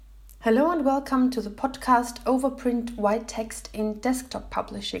Hello and welcome to the podcast Overprint White Text in Desktop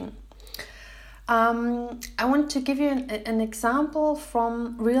Publishing. I want to give you an example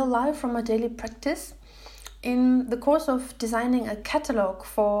from real life, from my daily practice. In the course of designing a catalogue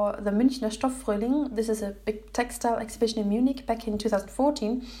for the Münchner Stofffrühling, this is a big textile exhibition in Munich back in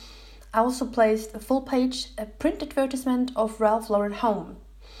 2014, I also placed a full-page print advertisement of Ralph Lauren Home.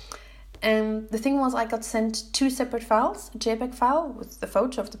 And the thing was, I got sent two separate files, a JPEG file with the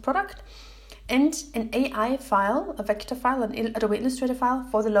photo of the product and an AI file, a vector file, an Adobe Illustrator file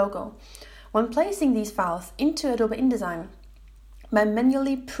for the logo. When placing these files into Adobe InDesign, my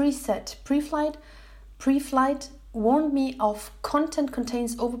manually preset pre-flight warned me of content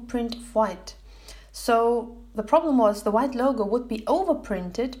contains overprint of white. So the problem was the white logo would be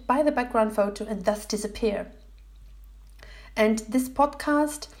overprinted by the background photo and thus disappear. And this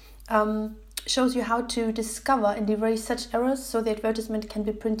podcast shows you how to discover and erase such errors so the advertisement can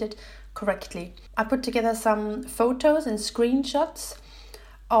be printed correctly. I put together some photos and screenshots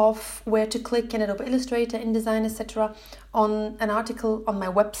of where to click in Adobe Illustrator, InDesign, etc. on an article on my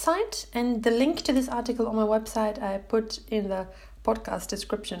website, and the link to this article on my website I put in the podcast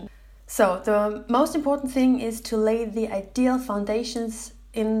description. So the most important thing is to lay the ideal foundations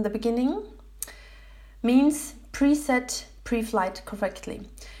in the beginning, means preset pre-flight correctly.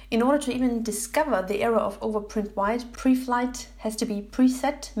 In order to even discover the error of overprint white, pre-flight has to be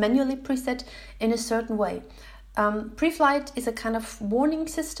preset, manually preset in a certain way. Pre-flight is a kind of warning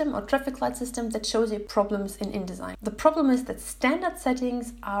system or traffic light system that shows you problems in InDesign. The problem is that standard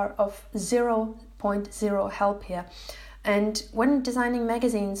settings are of 0.0 help here. And when designing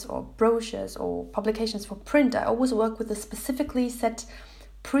magazines or brochures or publications for print, I always work with a specifically set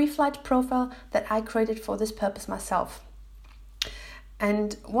pre-flight profile that I created for this purpose myself.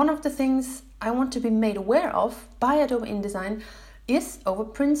 And one of the things I want to be made aware of by Adobe InDesign is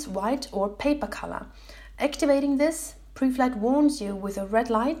overprints white or paper color. Activating this, pre-flight warns you with a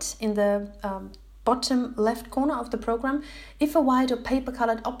red light in the bottom left corner of the program if a white or paper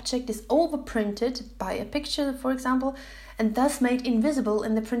colored object is overprinted by a picture, for example, and thus made invisible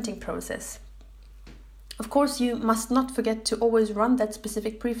in the printing process. Of course, you must not forget to always run that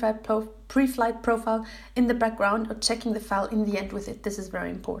specific pre-flight profile in the background or checking the file in the end with it. This is very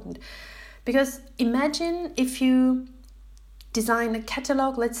important. Because imagine if you design a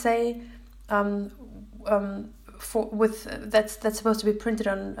catalog, let's say, that's supposed to be printed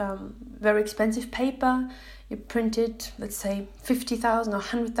on very expensive paper. You print it, let's say, 50,000 or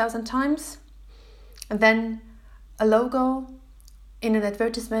 100,000 times, and then a logo in an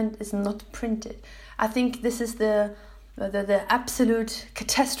advertisement is not printed. I think this is the absolute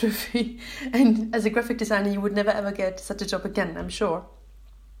catastrophe, and as a graphic designer you would never ever get such a job again, I'm sure.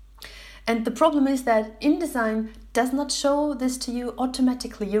 And the problem is that InDesign does not show this to you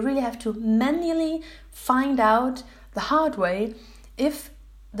automatically. You really have to manually find out the hard way if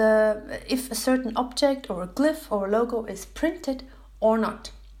a certain object or a glyph or a logo is printed or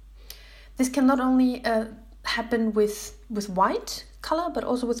not. This can not only happen with white color but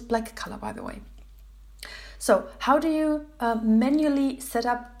also with black color, by the way. So how do you manually set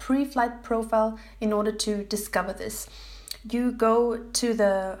up pre-flight profile in order to discover this? You go to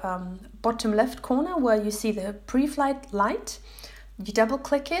the bottom left corner where you see the pre-flight light, you double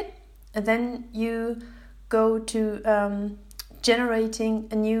click it, and then you go to generating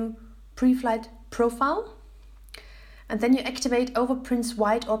a new pre-flight profile, and then you activate overprints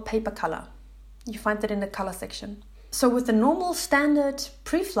white or paper color. You find that in the color section. So with the normal standard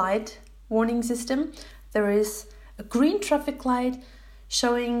pre-flight warning system, there is a green traffic light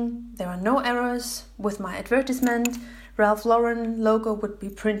showing there are no errors with my advertisement. Ralph Lauren logo would be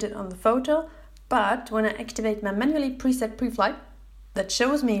printed on the photo, but when I activate my manually preset pre-flight that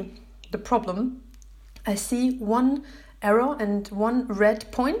shows me the problem, I see one arrow and one red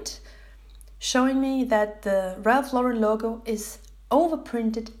point showing me that the Ralph Lauren logo is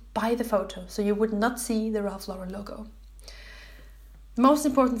overprinted by the photo, so you would not see the Ralph Lauren logo. The most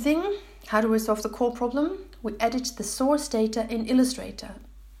important thing, how do we solve the core problem? We edit the source data in Illustrator,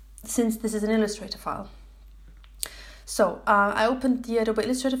 since this is an Illustrator file. So I opened the Adobe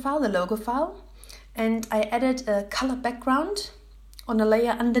Illustrator file, the logo file, and I added a color background on a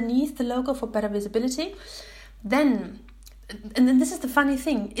layer underneath the logo for better visibility. Then this is the funny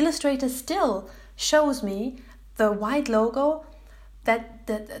thing, Illustrator still shows me the white logo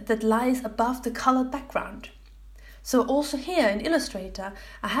that lies above the color background. So also here in Illustrator,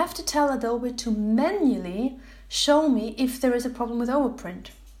 I have to tell Adobe to manually show me if there is a problem with overprint.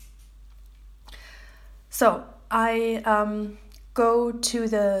 So I go to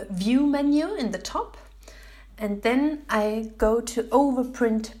the View menu in the top, And then I go to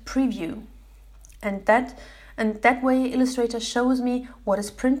overprint preview. And that way Illustrator shows me what is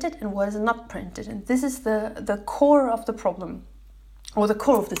printed and what is not printed. And this is the core of the problem, or the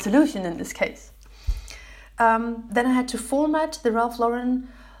core of the solution in this case. Then I had to format the Ralph Lauren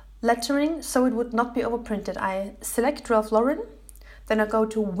lettering so it would not be overprinted. I select Ralph Lauren, then I go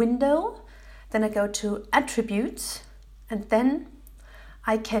to Window, then I go to Attributes, and then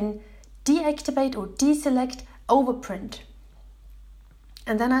I can deactivate or deselect overprint.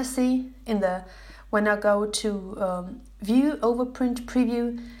 And then I see when I go to View Overprint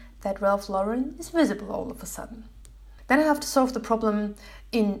Preview that Ralph Lauren is visible all of a sudden. Then I have to solve the problem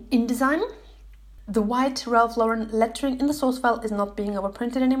in InDesign. The white Ralph Lauren lettering in the source file is not being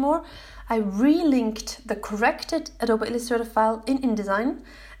overprinted anymore. I relinked the corrected Adobe Illustrator file in InDesign,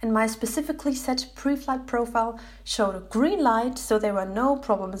 and my specifically set pre-flight profile showed a green light, so there were no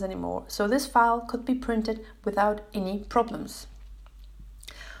problems anymore. So this file could be printed without any problems.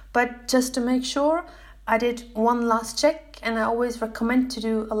 But just to make sure, I did one last check, and I always recommend to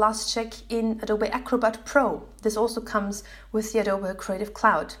do a last check in Adobe Acrobat Pro. This also comes with the Adobe Creative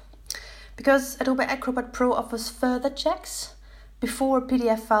Cloud, because Adobe Acrobat Pro offers further checks before a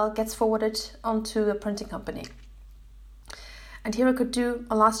PDF file gets forwarded onto the printing company. And here I could do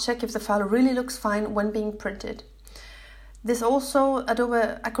a last check if the file really looks fine when being printed. This also,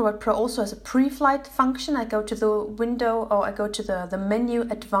 Adobe Acrobat Pro also has a pre-flight function. I go to the window, or I go to the menu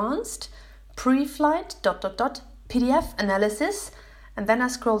Advanced, Pre-flight, ... PDF Analysis, and then I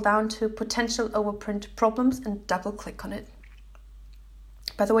scroll down to Potential Overprint Problems and double click on it.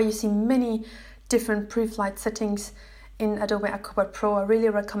 By the way, you see many different pre-flight settings in Adobe Acrobat Pro. I really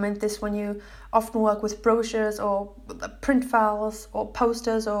recommend this when you often work with brochures or print files or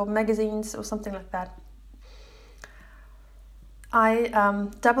posters or magazines or something like that. I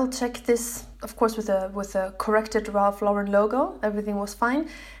double-checked this, of course, with a corrected Ralph Lauren logo. Everything was fine.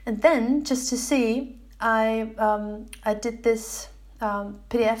 And then, just to see, I did this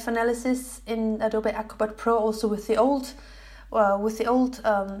PDF analysis in Adobe Acrobat Pro also with the old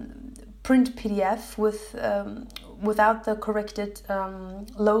print PDF without the corrected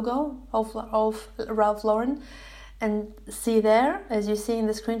logo of Ralph Lauren. And see there, as you see in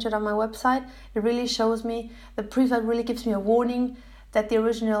the screenshot on my website, it really shows me, the pre-flight really gives me a warning that the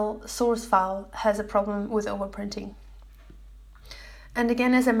original source file has a problem with overprinting. And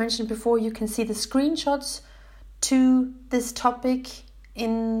again, as I mentioned before, you can see the screenshots to this topic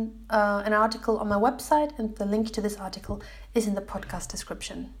in an article on my website, and the link to this article is in the podcast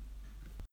description.